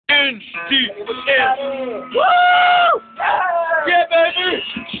DOESNT. Woo! Yeah, baby!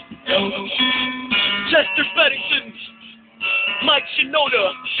 Chester Bennington, Mike Shinoda.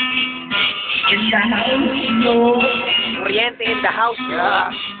 In the house, no. Oriente in the house,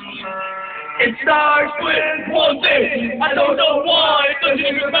 yeah. It starts with one thing. I don't know why. It doesn't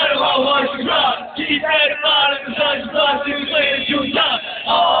even matter how hard you try. Keep head about it, the sun's about to play it too time.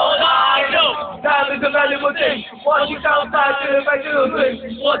 All I know, time is a valuable thing. Once you count back to the back to the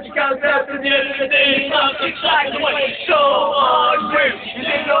thing. Once you count down to the end of the day, time ticks like the way. So unreal. You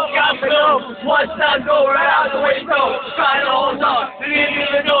think no God for no. Once time go right out the way, so try to hold on. You didn't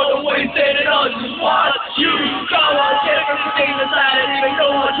even know the way said it on. Watch you go on, get everything aside and even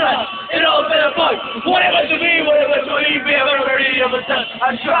know what's right. It all been a fun. Whatever to me, whatever to leave me, I've already ever done.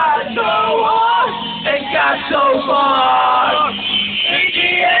 I tried so hard and got so far. In the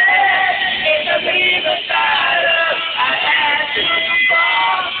end, it doesn't even matter. I had to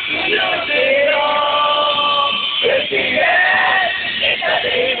fall to lose it all. In the end, it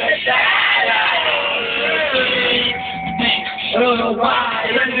doesn't even matter. I don't know why,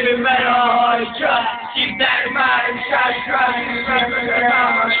 it doesn't even matter how hard I try. Keep that in mind, try. It's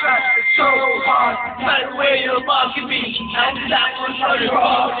so hard, by the way you're mocking me. I'm that one running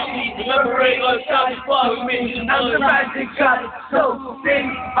wrong. Remembering what's up with me. I'm surprised it got so big,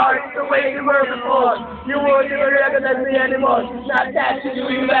 hard the way you were before. You won't even recognize me anymore. Not that you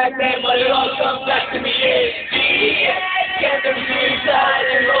knew back then, but it all comes back to me. Get them to inside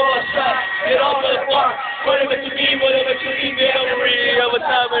and roll aside. It all fell apart. Whatever to me, whatever to leave me, I'm reading over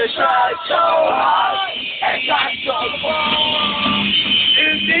time and I tried so hard and got so far.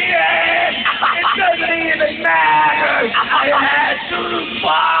 In the end, it doesn't even matter. I had to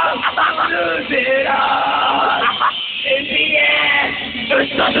fall, lose it all. In the end, it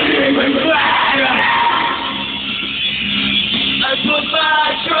doesn't even matter. I put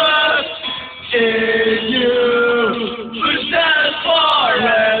my trust in